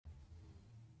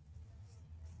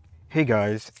Hey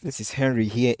guys, this is Henry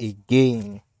here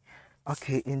again.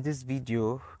 Okay, in this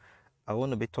video, I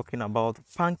want to be talking about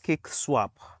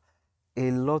Pancakeswap.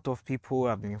 A lot of people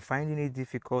have been finding it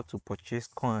difficult to purchase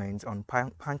coins on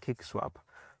Pancakeswap.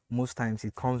 Most times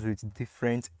it comes with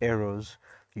different errors.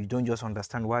 You don't just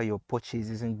understand why your purchase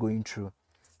isn't going through.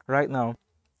 Right now,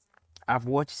 I've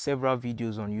watched several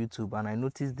videos on YouTube and I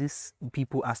noticed these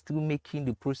people are still making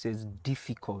the process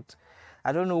difficult.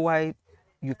 I don't know why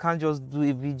you can't just do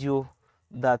a video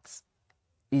that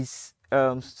is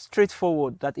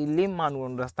straightforward, that a layman will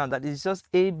understand, that it's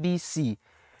just ABC.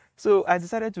 So I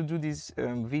decided to do this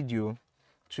video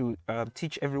to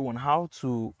teach everyone how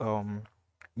to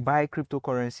buy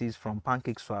cryptocurrencies from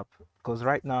Pancakeswap, because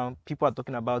right now people are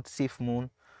talking about SafeMoon,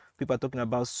 people are talking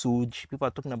about Soj, people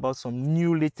are talking about some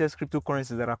new latest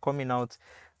cryptocurrencies that are coming out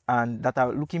and that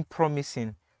are looking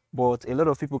promising, but a lot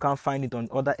of people can't find it on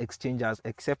other exchanges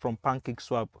except from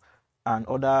Pancakeswap and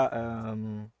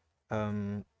other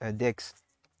decks.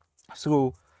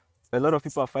 So a lot of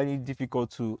people are finding it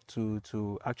difficult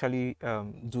to actually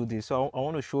do this. So I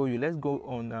want to show you. Let's go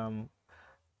on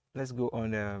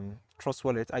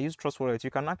Trustwallet. I use Trustwallet. You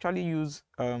can actually use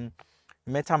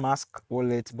MetaMask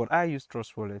wallet, but I use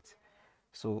Trustwallet.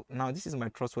 So now this is my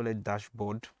Trustwallet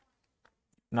dashboard.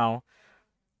 Now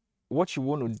what you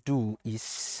want to do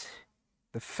is,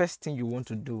 the first thing you want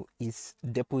to do is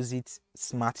deposit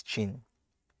Smartchain,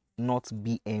 not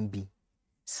BNB.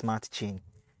 Smartchain.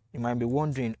 You might be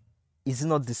wondering, is it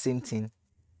not the same thing?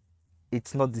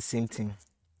 It's not the same thing.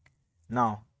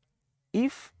 Now,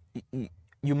 if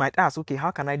you might ask, okay,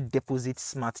 how can I deposit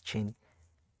Smartchain?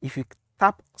 If you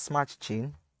tap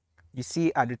Smartchain, you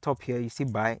see at the top here, you see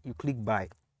buy, you click buy.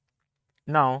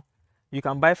 Now, you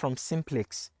can buy from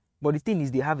Simplex, but the thing is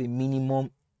they have a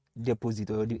minimum deposit,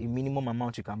 or a minimum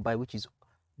amount you can buy, which is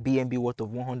BNB worth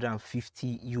of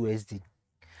 150 USD.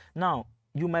 Now,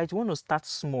 you might want to start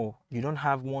small. You don't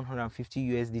have 150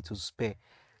 USD to spare.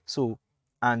 So,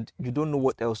 and you don't know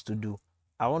what else to do.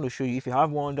 I want to show you, if you have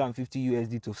 150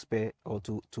 USD to spare or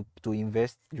to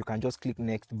invest, you can just click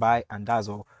next, buy, and that's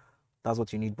all. That's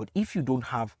what you need. But if you don't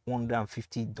have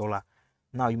 $150,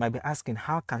 now you might be asking,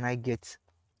 how can I get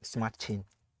Smartchain?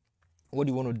 What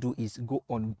you want to do is go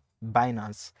on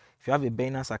Binance. If you have a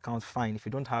Binance account, fine. If you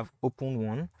don't have, open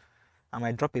one. I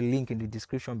might drop a link in the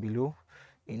description below,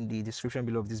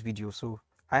 of this video. So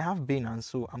I have Binance,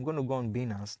 so I'm going to go on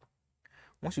Binance.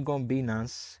 Once you go on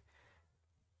Binance,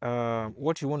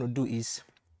 what you want to do is,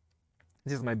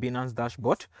 this is my Binance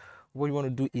dashboard. What you want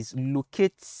to do is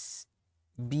locate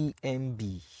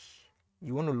BNB.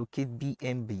 You want to locate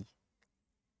BNB.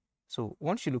 So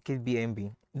once you locate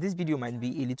BNB, this video might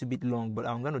be a little bit long, but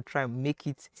I'm going to try and make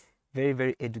it very,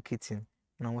 very educating.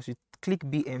 Now, once you click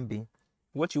BNB,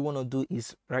 what you want to do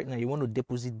is, right now, you want to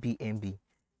deposit BNB.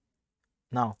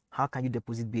 Now, how can you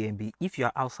deposit BNB? If you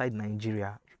are outside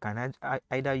Nigeria, you can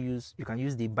either use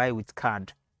the buy with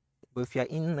card. But if you are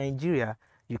in Nigeria,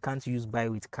 you can't use buy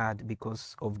with card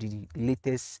because of the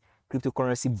latest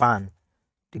cryptocurrency ban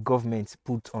the government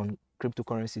put on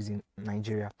cryptocurrencies in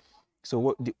Nigeria. So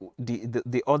what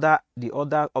the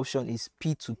other option is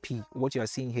P2P, what you are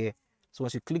seeing here. So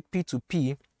once you click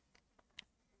P2P,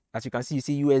 as you can see, you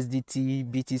see USDT,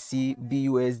 BTC,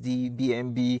 BUSD,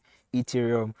 BNB,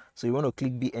 Ethereum. So you want to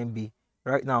click BNB.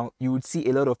 Right now, you would see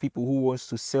a lot of people who wants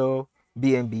to sell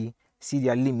BNB, see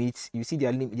their limits. You see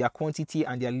their quantity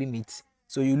and their limits.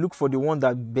 So you look for the one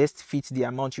that best fits the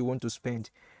amount you want to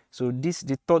spend. So this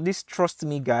Trust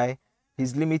Me guy,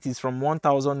 his limit is from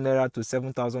 1,000 naira to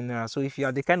 7,000 naira. So if you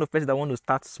are the kind of person that want to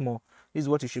start small, this is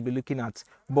what you should be looking at.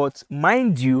 But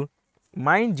mind you,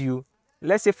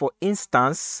 let's say for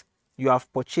instance, you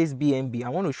have purchased BNB. I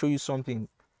want to show you something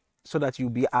so that you'll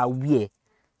be aware.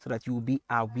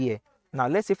 Now,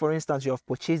 let's say for instance, you have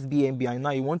purchased BNB and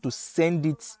now you want to send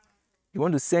it. You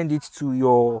want to send it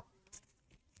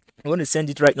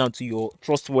right now to your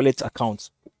Trust Wallet account.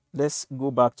 Let's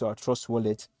go back to our Trust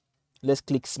Wallet. Let's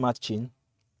click Smartchain.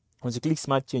 Once you click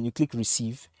Smartchain, you click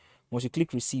receive. Once you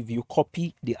click receive, you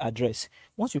copy the address.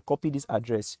 Once you copy this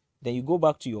address, then you go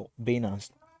back to your Binance.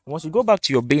 Once you go back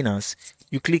to your Binance,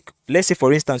 you click, let's say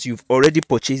for instance, you've already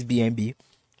purchased BNB.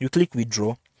 You click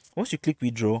withdraw. Once you click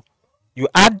withdraw, you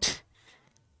add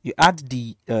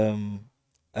the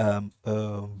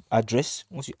address.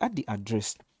 Once you add the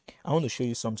address, I want to show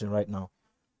you something right now.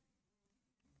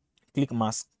 Click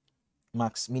max,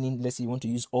 meaning let's say you want to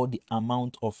use all the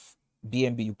amount of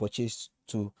BNB you purchased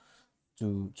to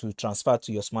transfer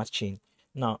to your Smartchain.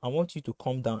 Now I want you to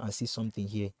come down and see something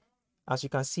here. As you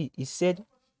can see, it said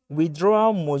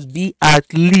withdrawal must be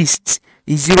at least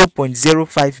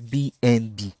 0.05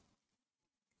 BNB.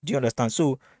 Do you understand?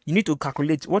 So you need to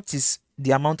calculate what is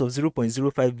the amount of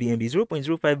 0.05 BNB.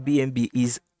 0.05 BNB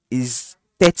is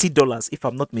 $30, if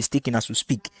I'm not mistaken, as we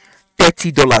speak.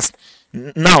 $30.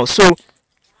 Now, so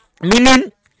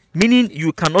meaning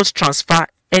you cannot transfer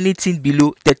anything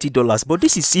below $30. But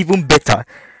this is even better.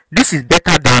 This is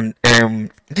better than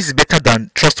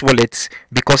Trust Wallet,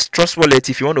 because Trust Wallet,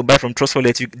 if you want to buy from Trust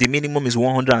Wallet, the minimum is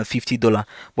 $150.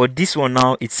 But this one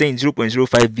now, it's saying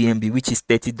 0.05 BNB, which is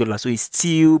 $30. So it's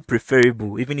still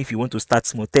preferable. Even if you want to start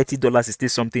small, $30 is still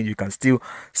something you can still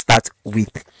start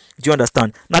with. Do you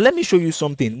understand? Now let me show you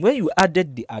something. When you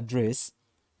added the address,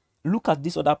 look at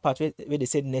this other part where they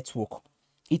said network.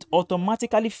 It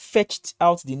automatically fetched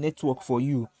out the network for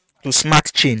you to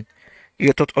Smartchain.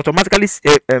 You automatically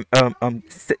get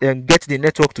the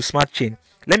network to Smartchain.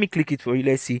 Let me click it for you.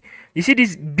 Let's see. You see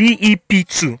this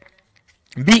BEP2.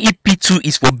 BEP2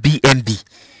 is for BNB.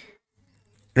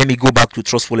 Let me go back to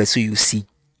Trust Wallet so you see.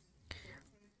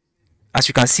 As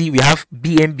you can see, we have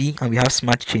BNB and we have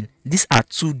Smartchain. These are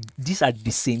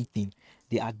the same thing.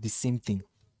 They are the same thing,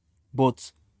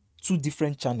 but two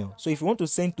different channels. So if you want to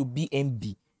send to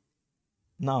BNB,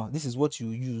 now this is what you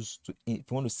use to,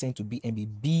 if you want to send to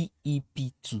BNB,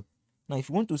 BEP2. Now if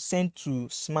you want to send to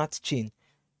Smartchain,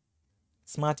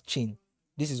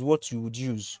 this is what you would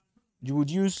use. You would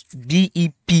use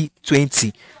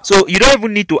BEP20. So you don't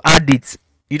even need to add it.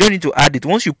 You don't need to add it.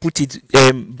 Once you put it,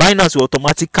 Binance will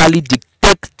automatically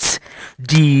detect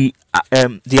the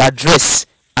address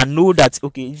and know that,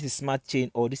 okay, this is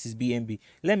Smartchain or this is BNB.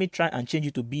 Let me try and change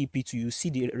it to BEP2. You see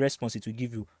the response it will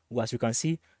give you. As you can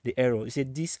see, the error. It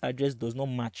said this address does not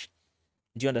match.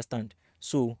 Do you understand?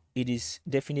 So it is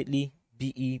definitely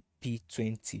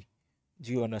BEP20.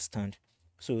 Do you understand?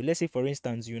 So let's say, for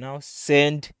instance, you now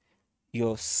send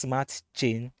your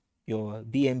Smartchain, your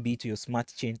BNB to your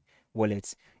Smartchain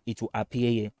wallet. It will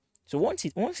appear here. So once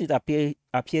it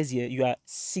appears here, you are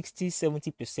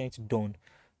 60-70% done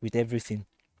with everything.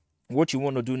 What you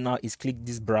want to do now is click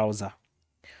this browser.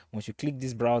 Once you click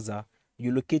this browser,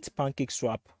 you locate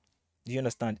Pancakeswap. Do you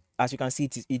understand? As you can see,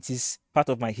 it is part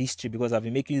of my history because I've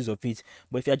been making use of it.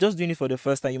 But if you're just doing it for the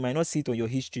first time, you might not see it on your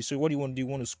history. So what do you want to do? You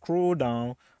want to scroll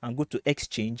down and go to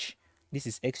exchange. This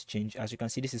is exchange. As you can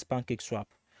see, this is Pancakeswap.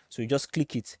 So you just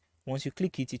click it. Once you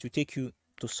click it, it will take you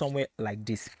to somewhere like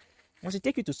this. Once it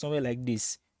take you to somewhere like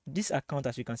this, this account,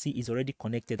 as you can see, is already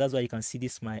connected. That's why you can see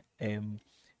this my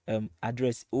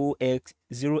address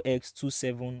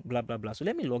OX0x27 blah blah blah. So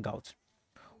let me log out.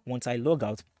 Once I log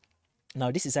out, now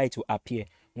this is how it will appear.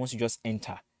 Once you just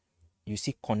enter, you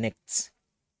see connect.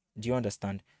 Do you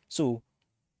understand? So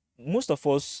most of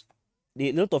us,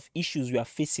 a lot of issues we are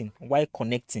facing while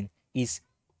connecting is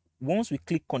once we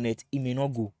click connect, it may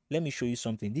not go. Let me show you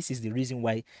something. This is the reason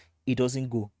why it doesn't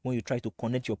go when you try to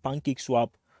connect your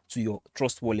Pancakeswap to your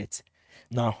Trust Wallet.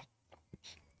 Now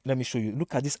let me show you.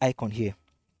 Look at this icon here.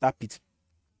 Tap it.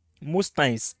 Most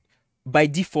times by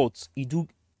default it do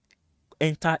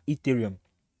enter Ethereum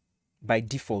by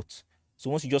default. So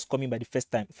once you just come in by the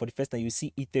first time, for the first time, you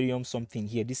see Ethereum something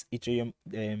here, this Ethereum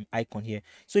icon here.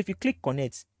 So if you click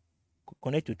connect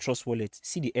to Trust Wallet,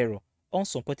 see the error,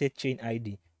 unsupported chain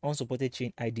ID, unsupported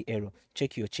chain ID error.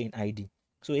 Check your chain ID.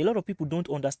 So a lot of people don't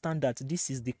understand that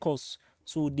this is the cause.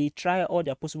 So they try all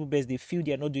their possible best. They feel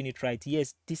they are not doing it right.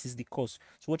 Yes, this is the cause.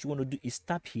 So what you want to do is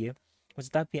tap here. Once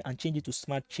you tap here and change it to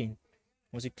Smartchain.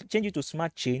 Once you change it to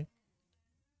Smartchain,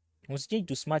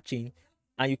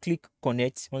 and you click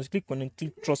connect, once you click connect,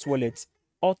 click Trust Wallet,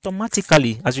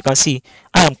 automatically, as you can see,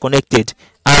 I am connected.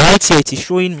 And right here it is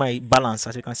showing my balance.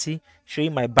 As you can see,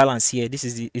 showing my balance here. This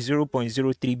is the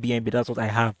 0.03 BNB. That's what I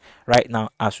have right now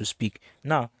as we speak.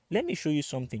 Now let me show you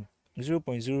something.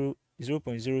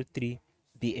 0.03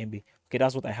 BNB. Okay,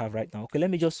 that's what I have right now. Okay,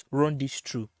 let me just run this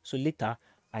through so later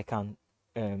I can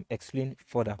explain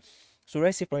further. So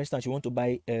let's say, for instance, you want to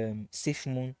buy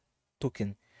SafeMoon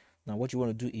token. Now what you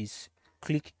want to do is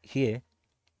click here,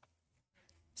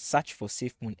 search for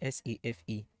SafeMoon,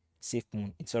 SAFE,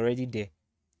 SafeMoon. It's already there.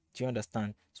 Do you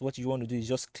understand? So what you want to do is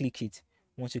just click it.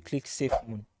 Once you click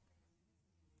SafeMoon,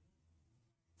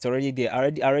 it's already there.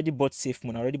 I already bought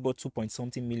SafeMoon. I already bought 2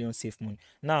 million SafeMoon.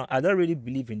 Now I don't really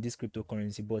believe in this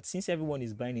cryptocurrency, but since everyone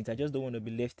is buying it, I just don't want to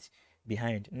be left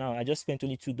behind. Now I just spent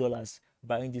only $2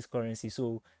 buying this currency,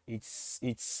 so it's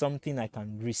something I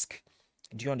can risk.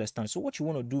 Do you understand? So what you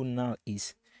want to do now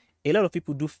is, a lot of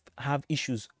people do have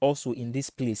issues also in this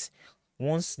place.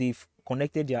 Once they've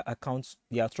connected their accounts,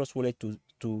 their Trust Wallet to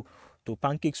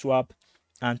Pancakeswap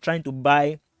and trying to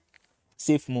buy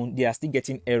SafeMoon, they are still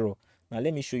getting error. Now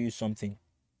let me show you something.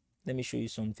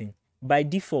 By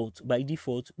default,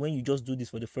 when you just do this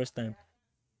for the first time,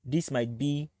 this might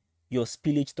be your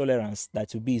spillage tolerance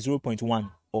that will be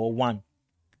 0.1 or 1.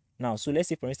 Now, so let's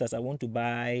say for instance I want to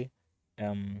buy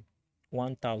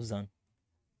 1000.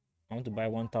 I want to buy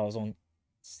 1000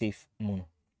 safe moon. Do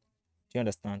you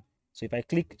understand? So if I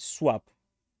click swap,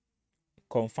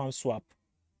 confirm swap,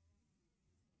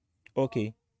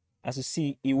 okay, as you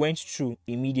see, it went through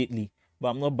immediately, but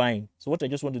I'm not buying. So what I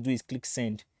just want to do is click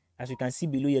send. As you can see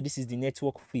below here, this is the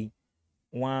network fee,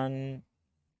 1.16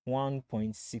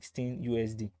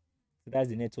 USD. So that's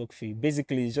the network fee.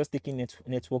 Basically, it's just taking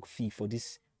network fee for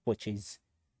this purchase.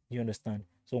 Do you understand?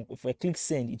 So if I click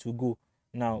send, it will go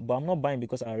now, but I'm not buying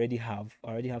because I already have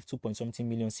 2 point something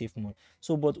million safe money.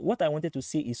 So, but what I wanted to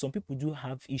say is some people do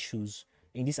have issues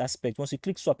in this aspect. Once you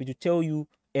click swap, it will tell you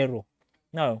error.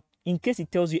 Now, in case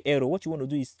it tells you error, what you want to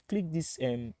do is click this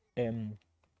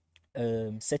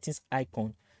settings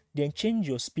icon, then change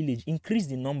your spillage, increase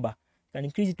the number, and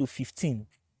increase it to 15.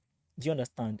 Do you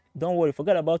understand? Don't worry,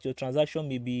 forget about your transaction,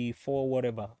 maybe 4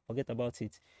 whatever, forget about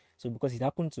it. So because it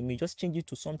happened to me, just change it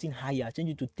to something higher, change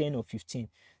it to 10 or 15,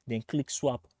 then click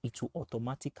swap. It will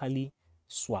automatically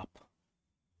swap.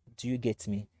 Do you get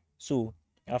me? So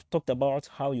I've talked about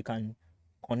how you can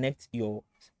connect your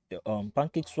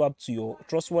Pancakeswap to your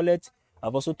Trust Wallet.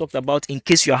 I've also talked about, in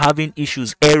case you're having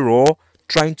issues, error,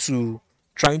 trying to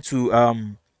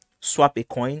swap a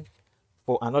coin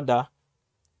for another,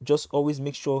 just always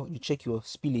make sure you check your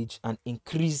spillage and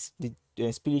increase the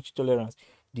spillage tolerance.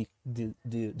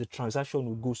 The transaction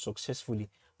will go successfully.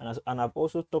 And I've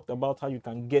also talked about how you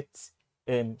can get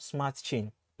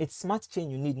Smartchain. It's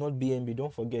Smartchain you need, not BNB.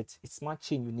 Don't forget, it's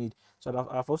Smartchain you need. So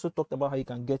I've also talked about how you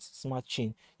can get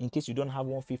Smartchain. In case you don't have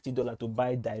 $150 to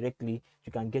buy directly,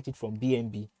 you can get it from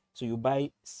BNB. So you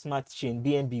buy Smartchain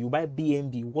BNB, you buy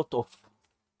BNB worth of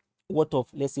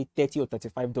let's say $30 or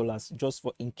 $35, just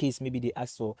for in case maybe they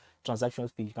ask for transaction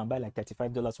fee. You can buy like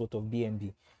 $35 worth of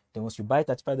BNB. Then once you buy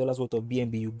 $35 worth of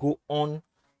BNB, you go on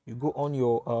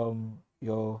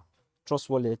your Trust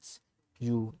Wallet,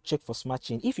 you check for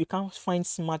Smartchain. If you can't find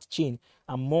Smartchain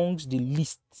amongst the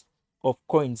list of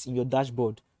coins in your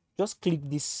dashboard, just click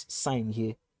this sign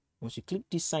here. Once you click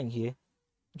this sign here,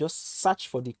 just search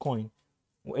for the coin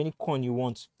or any coin you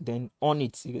want, then on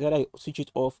it. You either switch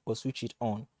it off or switch it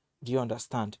on. Do you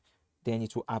understand? Then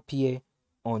it will appear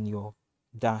on your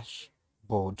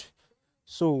dashboard.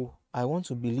 So I want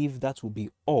to believe that will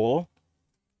be all.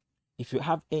 If you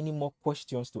have any more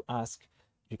questions to ask,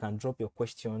 you can drop your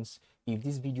questions. If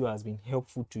this video has been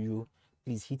helpful to you,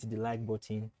 please hit the like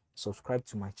button, subscribe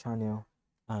to my channel,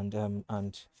 and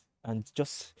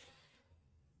just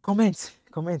comment,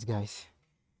 guys.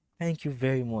 Thank you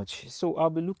very much. So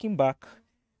I'll be looking back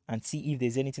and see if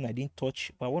there's anything I didn't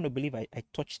touch, but I want to believe I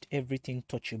touched everything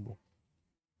touchable.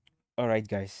 All right,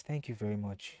 guys. Thank you very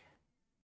much.